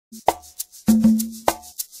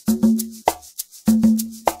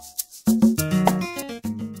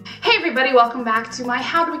everybody, welcome back to my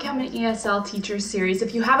How to Become an ESL Teacher series.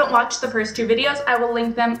 If you haven't watched the first two videos, I will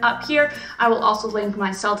link them up here. I will also link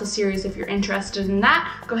my CELTA series if you're interested in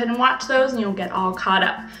that. Go ahead and watch those and you'll get all caught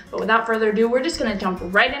up. But without further ado, we're just gonna jump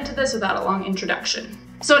right into this without a long introduction.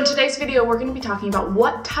 So in today's video, we're going to be talking about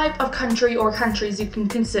what type of country or countries you can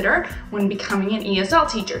consider when becoming an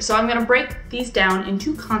ESL teacher. So I'm going to break these down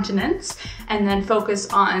into continents and then focus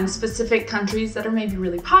on specific countries that are maybe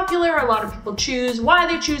really popular, a lot of people choose, why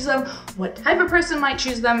they choose them, what type of person might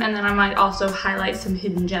choose them, and then I might also highlight some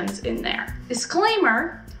hidden gems in there.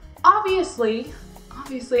 Disclaimer, obviously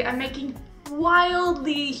I'm making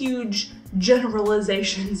wildly huge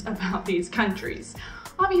generalizations about these countries.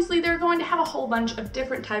 Obviously, they're going to have a whole bunch of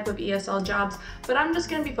different type of ESL jobs, but I'm just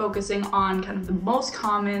going to be focusing on kind of the most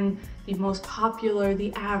common, the most popular,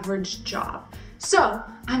 the average job. So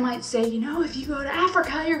I might say, if you go to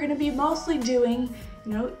Africa, you're going to be mostly doing,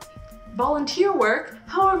 volunteer work.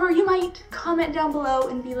 However, you might comment down below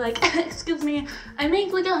and be like, excuse me, I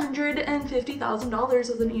make like $150,000 as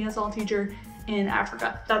an ESL teacher in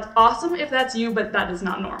Africa. That's awesome if that's you, but that is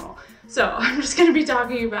not normal. So I'm just going to be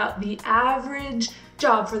talking about the average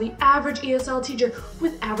job for the average ESL teacher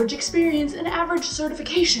with average experience and average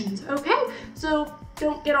certifications, okay? So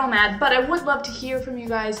don't get all mad, but I would love to hear from you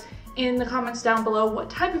guys in the comments down below what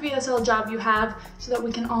type of ESL job you have so that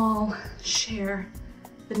we can all share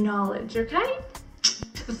the knowledge, okay?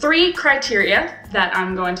 The three criteria that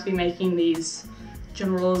I'm going to be making these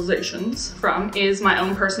generalizations from is my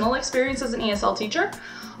own personal experience as an ESL teacher,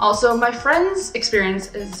 also my friends'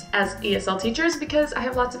 experience as ESL teachers, because I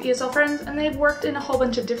have lots of ESL friends and they've worked in a whole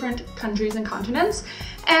bunch of different countries and continents,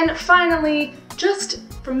 and finally, just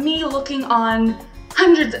from me looking on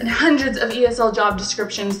hundreds and hundreds of ESL job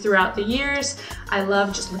descriptions throughout the years. I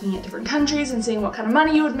love just looking at different countries and seeing what kind of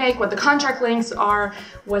money you would make, what the contract lengths are,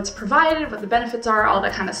 what's provided, what the benefits are, all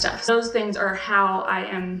that kind of stuff. Those things are how I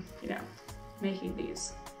am, making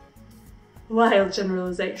these wild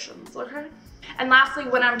generalizations, okay? And lastly,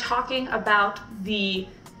 when I'm talking about the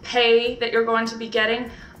pay that you're going to be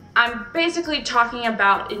getting, I'm basically talking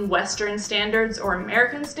about in Western standards or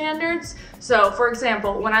American standards. So for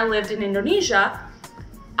example, when I lived in Indonesia,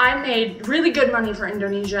 I made really good money for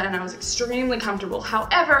Indonesia and I was extremely comfortable.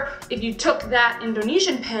 However, if you took that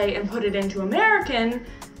Indonesian pay and put it into American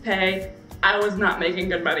pay, I was not making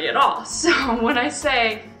good money at all. So when I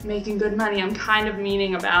say making good money, I'm kind of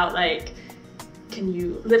meaning about like, can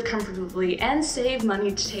you live comfortably and save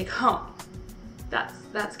money to take home?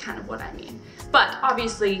 That's kind of what I mean. But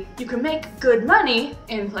obviously you can make good money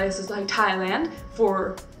in places like Thailand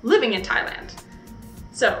for living in Thailand.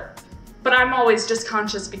 So, but I'm always just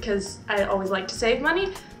conscious because I always like to save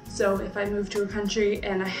money. So if I move to a country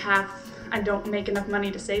and I don't make enough money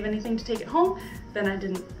to save anything to take it home, then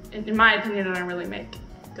in my opinion, I don't really make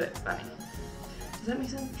good money. Does that make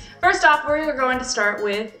sense? First off, we're going to start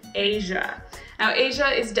with Asia. Now, Asia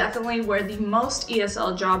is definitely where the most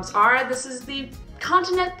ESL jobs are. This is the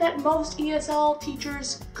continent that most ESL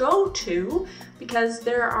teachers go to because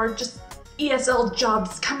there are just ESL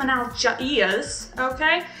jobs coming out your ears,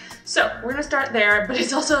 okay? So we're gonna start there, but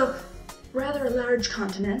it's also rather a large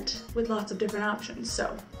continent with lots of different options,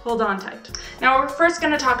 so hold on tight. Now we're first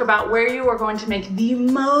going to talk about where you are going to make the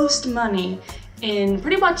most money in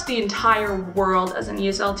pretty much the entire world as an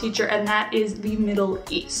ESL teacher, and that is the Middle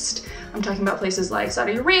East. I'm talking about places like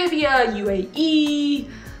Saudi Arabia, UAE,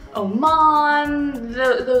 Oman,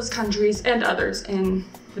 those countries and others in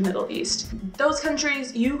the Middle East. Those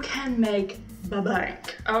countries you can make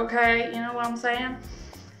bank, okay? You know what I'm saying?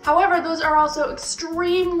 However, those are also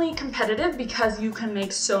extremely competitive because you can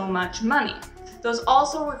make so much money. Those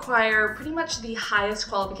also require pretty much the highest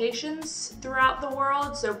qualifications throughout the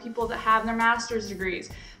world. So people that have their master's degrees,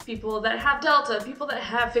 people that have Delta, people that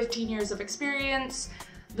have 15 years of experience,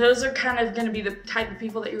 those are kind of going to be the type of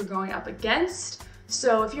people that you're going up against.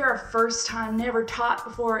 So if you're a first time, never taught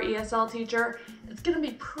before ESL teacher, it's going to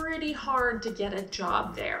be pretty hard to get a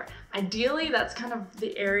job there. Ideally, that's kind of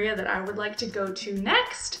the area that I would like to go to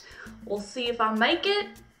next. We'll see if I make it.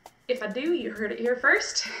 If I do, you heard it here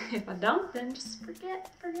first. If I don't, then just forget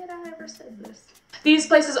I ever said this. These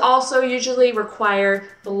places also usually require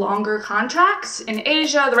the longer contracts. In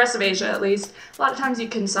Asia, the rest of Asia at least, a lot of times you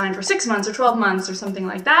can sign for 6 months or 12 months or something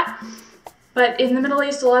like that. But in the Middle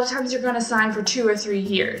East, a lot of times you're going to sign for 2 or 3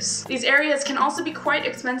 years. These areas can also be quite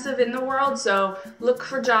expensive in the world, so look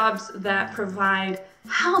for jobs that provide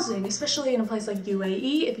housing, especially in a place like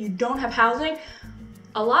UAE. If you don't have housing,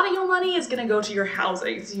 a lot of your money is going to go to your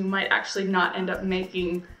housing, so you might actually not end up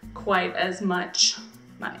making quite as much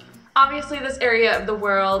money. Obviously, this area of the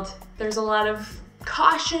world, there's a lot of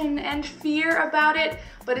caution and fear about it,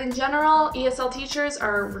 but in general, ESL teachers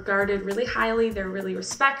are regarded really highly, they're really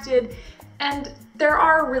respected, and there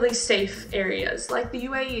are really safe areas. Like the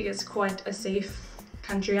UAE is quite a safe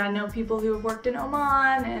country. I know people who have worked in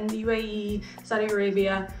Oman and the UAE, Saudi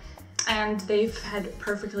Arabia, and they've had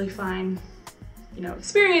perfectly fine,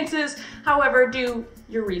 experiences. However, do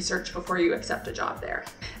your research before you accept a job there.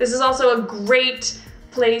 This is also a great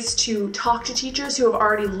place to talk to teachers who have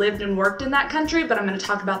already lived and worked in that country, but I'm going to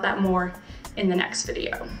talk about that more in the next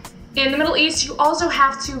video. In the Middle East, you also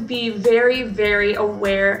have to be very, very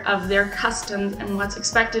aware of their customs and what's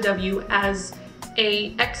expected of you as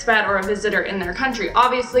an expat or a visitor in their country.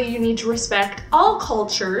 Obviously, you need to respect all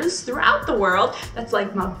cultures throughout the world. That's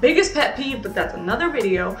like my biggest pet peeve, but that's another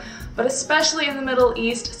video. But especially in the Middle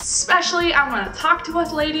East, I want to talk to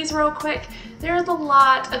us ladies real quick. There's a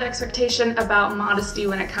lot of expectation about modesty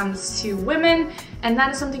when it comes to women, and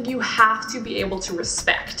that is something you have to be able to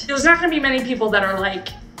respect. There's not going to be many people that are like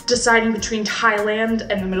deciding between Thailand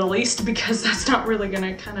and the Middle East, because that's not really going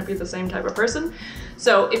to kind of be the same type of person.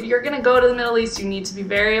 So if you're going to go to the Middle East, you need to be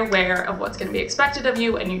very aware of what's going to be expected of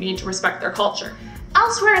you, and you need to respect their culture.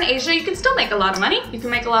 Elsewhere in Asia, you can still make a lot of money. You can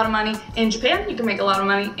make a lot of money in Japan, you can make a lot of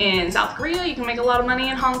money in South Korea, you can make a lot of money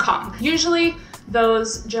in Hong Kong. Usually,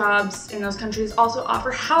 those jobs in those countries also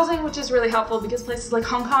offer housing, which is really helpful, because places like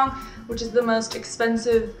Hong Kong, which is the most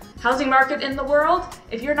expensive housing market in the world,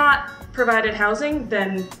 if you're not provided housing,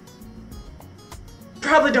 then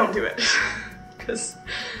probably don't do it, because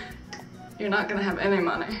you're not gonna have any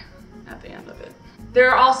money at the end of it. There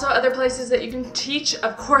are also other places that you can teach.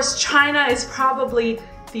 Of course, China is probably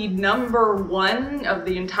the #1 of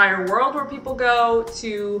the entire world where people go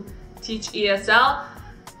to teach ESL.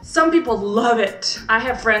 Some people love it. I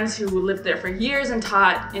have friends who lived there for years and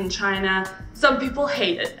taught in China. Some people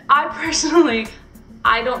hate it. I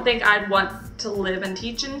don't think I'd want to live and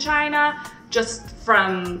teach in China just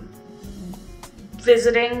from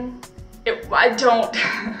visiting. I don't,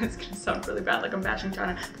 it's gonna sound really bad like I'm bashing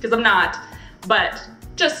China, because I'm not, but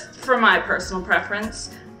just for my personal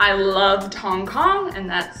preference, I loved Hong Kong, and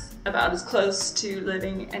that's about as close to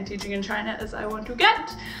living and teaching in China as I want to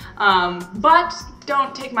get. But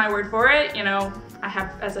don't take my word for it. I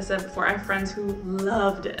have, as I said before, I have friends who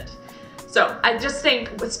loved it. So I just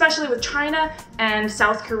think, especially with China and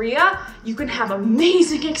South Korea, you can have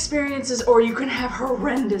amazing experiences or you can have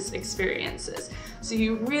horrendous experiences. So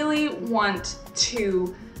you really want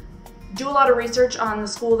to do a lot of research on the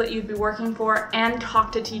school that you'd be working for and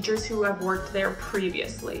talk to teachers who have worked there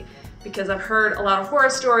previously. Because I've heard a lot of horror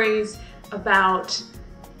stories about,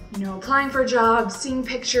 applying for jobs, seeing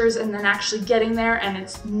pictures, and then actually getting there, and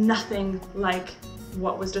it's nothing like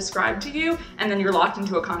what was described to you, and then you're locked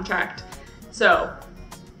into a contract. So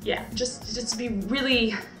yeah, just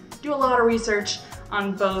do a lot of research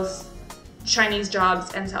on both Chinese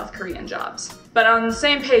jobs and South Korean jobs. But on the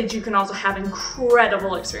same page, you can also have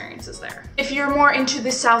incredible experiences there. If you're more into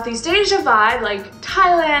the Southeast Asia vibe, like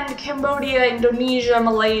Thailand, Cambodia, Indonesia,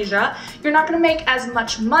 Malaysia, you're not gonna make as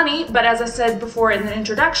much money, but as I said before in the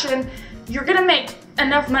introduction, you're gonna make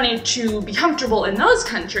enough money to be comfortable in those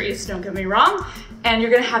countries, don't get me wrong, and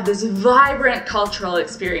you're gonna have this vibrant cultural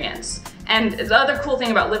experience. And the other cool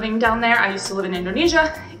thing about living down there, I used to live in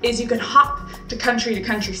Indonesia, is you can hop to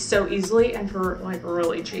country so easily and for like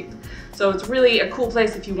really cheap. So it's really a cool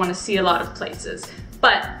place if you want to see a lot of places.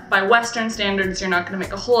 But by Western standards, you're not going to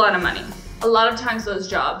make a whole lot of money. A lot of times those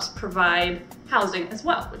jobs provide housing as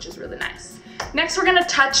well, which is really nice. Next, we're going to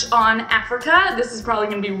touch on Africa. This is probably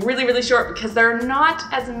going to be really, really short because there are not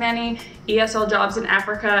as many ESL jobs in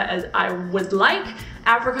Africa as I would like.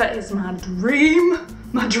 Africa is my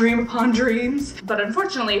dream upon dreams. But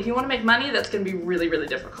unfortunately, if you want to make money, that's going to be really, really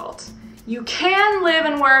difficult. You can live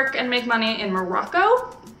and work and make money in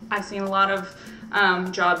Morocco. I've seen a lot of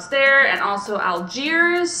jobs there, and also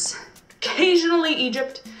Algiers, occasionally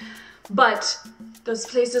Egypt, but those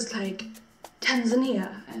places like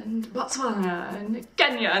Tanzania and Botswana and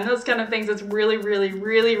Kenya and those kind of things, it's really, really,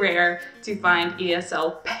 really rare to find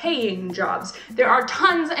ESL paying jobs. There are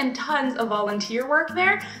tons and tons of volunteer work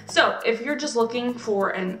there, so if you're just looking for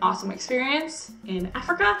an awesome experience in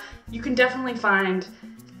Africa, you can definitely find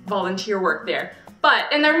volunteer work there.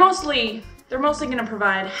 And they're mostly gonna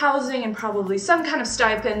provide housing and probably some kind of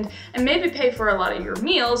stipend and maybe pay for a lot of your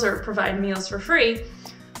meals or provide meals for free.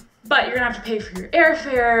 But you're gonna have to pay for your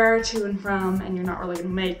airfare to and from, and you're not really gonna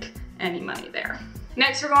make any money there.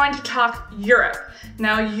 Next, we're going to talk Europe.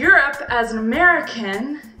 Now, Europe, as an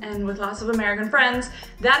American, and with lots of American friends,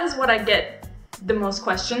 that is what I get the most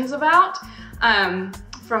questions about.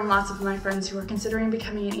 from lots of my friends who are considering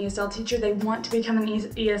becoming an ESL teacher. They want to become an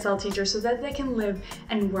ESL teacher so that they can live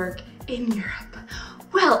and work in Europe.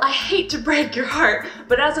 Well, I hate to break your heart,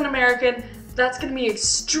 but as an American, that's going to be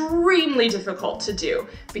extremely difficult to do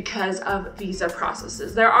because of visa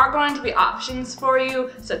processes. There are going to be options for you,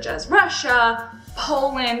 such as Russia,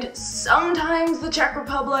 Poland, sometimes the Czech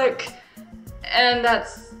Republic, and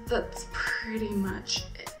that's pretty much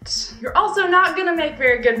it. You're also not going to make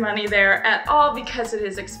very good money there at all because it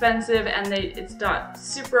is expensive and it's not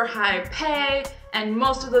super high pay, and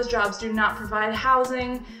most of those jobs do not provide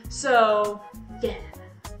housing. So yeah,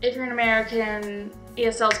 if you're an American,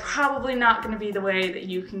 ESL is probably not going to be the way that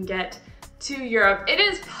you can get to Europe. It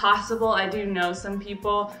is possible. I do know some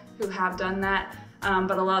people who have done that,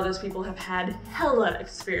 but a lot of those people have had hella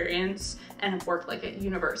experience and have worked like at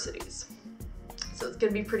universities. So it's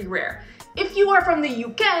going to be pretty rare. If you are from the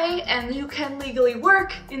UK and you can legally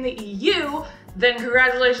work in the EU, then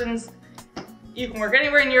congratulations. You can work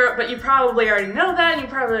anywhere in Europe, but you probably already know that and you've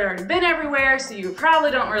probably already been everywhere, so you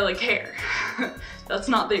probably don't really care. That's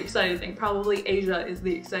not the exciting thing. Probably Asia is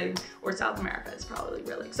the exciting, or South America is probably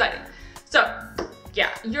really exciting. So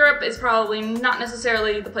yeah, Europe is probably not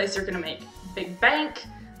necessarily the place you're gonna make big bank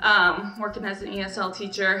working as an ESL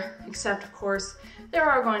teacher, except of course, there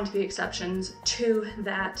are going to be exceptions to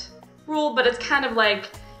that rule, but it's kind of like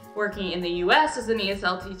working in the US as an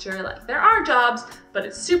ESL teacher. Like, there are jobs, but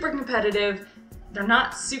it's super competitive. They're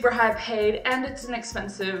not super high paid, and it's an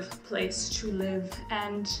expensive place to live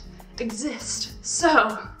and exist.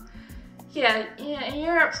 So yeah,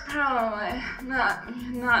 Europe's probably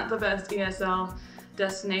not the best ESL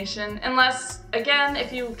destination, unless, again,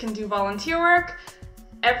 if you can do volunteer work.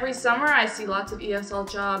 Every summer I see lots of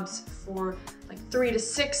ESL jobs for like 3 to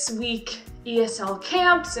 6 week ESL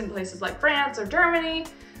camps in places like France or Germany.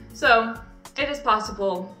 So it is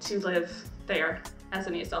possible to live there as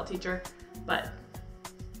an ESL teacher, but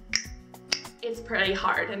it's pretty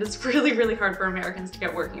hard, and it's really, really hard for Americans to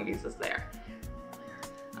get working visas there.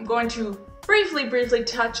 I'm going to briefly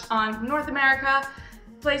touch on North America.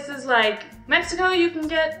 Places like Mexico, you can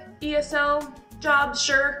get ESL jobs,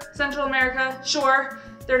 sure. Central America, sure.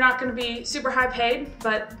 They're not gonna be super high paid,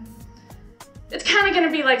 but it's kind of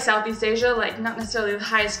gonna be like Southeast Asia, like not necessarily the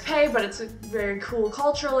highest pay, but it's a very cool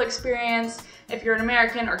cultural experience. If you're an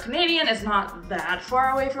American or Canadian, it's not that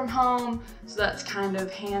far away from home, so that's kind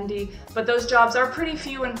of handy. But those jobs are pretty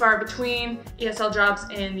few and far between. ESL jobs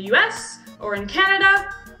in the US or in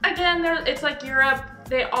Canada, again, it's like Europe.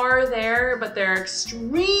 They are there, but they're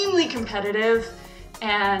extremely competitive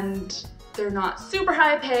and they're not super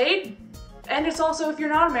high paid. And it's also, if you're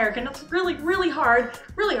not American, it's really hard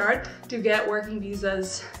to get working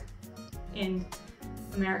visas in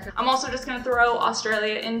America. I'm also just gonna throw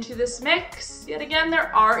Australia into this mix. Yet again,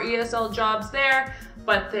 there are ESL jobs there,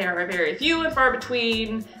 but they are very few and far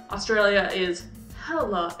between. Australia is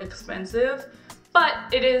hella expensive, but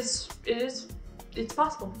it's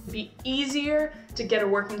possible. It'd be easier to get a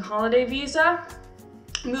working holiday visa,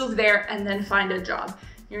 move there, and then find a job.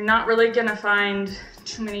 You're not really gonna find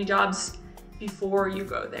too many jobs before you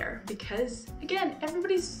go there because, again,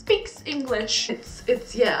 everybody speaks English. It's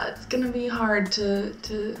gonna be hard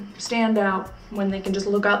to stand out when they can just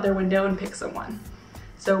look out their window and pick someone.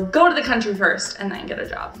 So go to the country first and then get a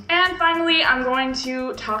job. And finally, I'm going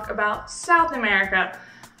to talk about South America.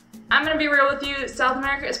 I'm gonna be real with you, South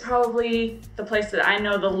America is probably the place that I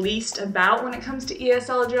know the least about when it comes to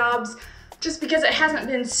ESL jobs, just because it hasn't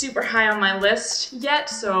been super high on my list yet.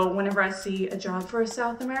 So whenever I see a job for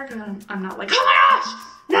South America, I'm not like, oh my gosh,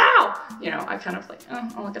 no! You know, I kind of like, oh,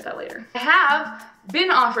 I'll look at that later. I have been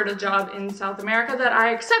offered a job in South America that I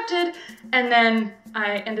accepted, and then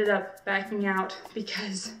I ended up backing out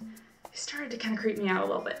because it started to kind of creep me out a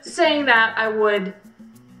little bit. Saying that, I would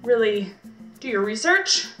really do your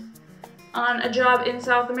research on a job in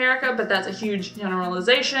South America, but that's a huge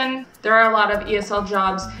generalization. There are a lot of ESL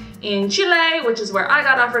jobs in Chile, which is where I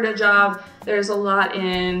got offered a job. There's a lot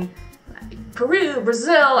in Peru,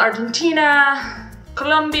 Brazil, Argentina,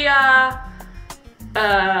 Colombia,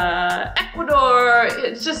 Ecuador.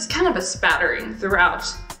 It's just kind of a spattering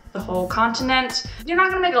throughout the whole continent. You're not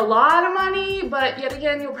gonna make a lot of money, but yet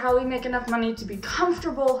again, you'll probably make enough money to be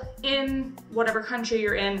comfortable in whatever country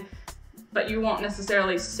you're in, but you won't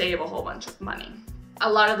necessarily save a whole bunch of money. A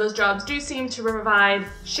lot of those jobs do seem to provide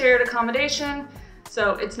shared accommodation,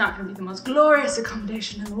 so it's not gonna be the most glorious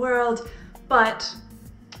accommodation in the world, but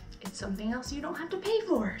it's something else you don't have to pay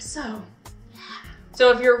for, so yeah.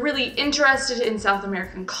 So if you're really interested in South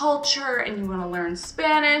American culture and you wanna learn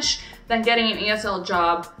Spanish, then getting an ESL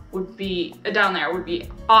job would be, down there would be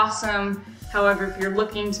awesome. However, if you're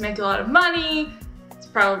looking to make a lot of money, it's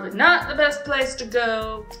probably not the best place to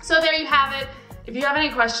go. So there you have it. If you have any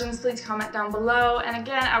questions, please comment down below. And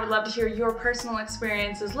again, I would love to hear your personal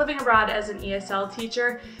experiences living abroad as an ESL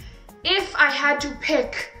teacher. If I had to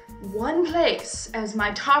pick one place as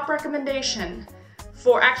my top recommendation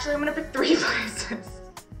for, actually I'm gonna pick 3 places.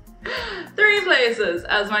 3 places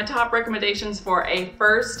as my top recommendations for a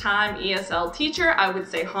first-time ESL teacher. I would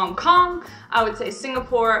say Hong Kong, I would say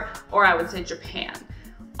Singapore, or I would say Japan.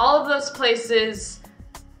 All of those places,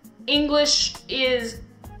 English is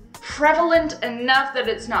prevalent enough that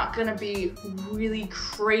it's not gonna be really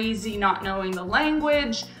crazy not knowing the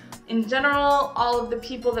language. In general, all of the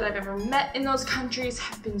people that I've ever met in those countries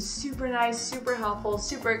have been super nice, super helpful,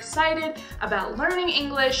 super excited about learning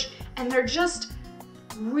English, and they're just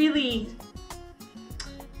really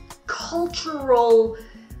cultural.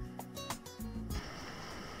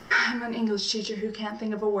 I'm an English teacher who can't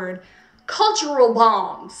think of a word. Cultural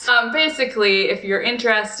bombs. Basically, if you're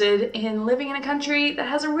interested in living in a country that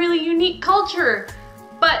has a really unique culture,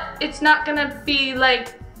 but it's not gonna be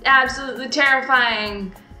like absolutely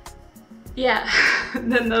terrifying, yeah,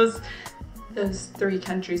 then those 3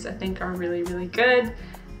 countries I think are really, really good.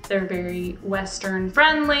 They're very Western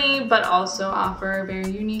friendly, but also offer a very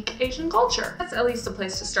unique Asian culture. That's at least a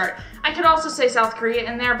place to start. I could also say South Korea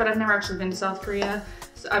in there, but I've never actually been to South Korea.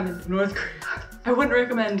 So I've been to North Korea. I wouldn't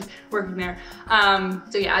recommend working there.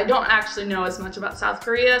 So yeah, I don't actually know as much about South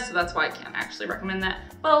Korea, so that's why I can't actually recommend that.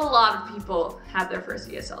 But a lot of people have their first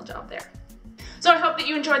ESL job there. So I hope that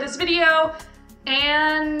you enjoyed this video,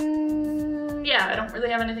 and yeah, I don't really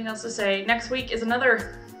have anything else to say. Next week is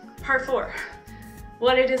another part 4.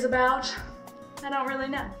 What it is about, I don't really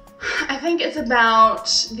know. I think it's about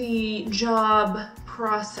the job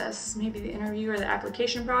process, maybe the interview or the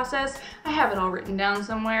application process. I have it all written down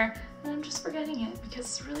somewhere, and I'm just forgetting it because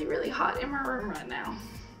it's really, really hot in my room right now.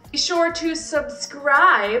 Be sure to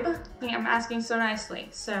subscribe. I'm asking so nicely,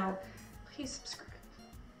 so please subscribe.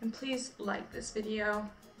 And please like this video.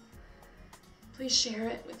 Please share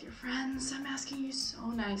it with your friends. I'm asking you so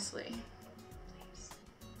nicely.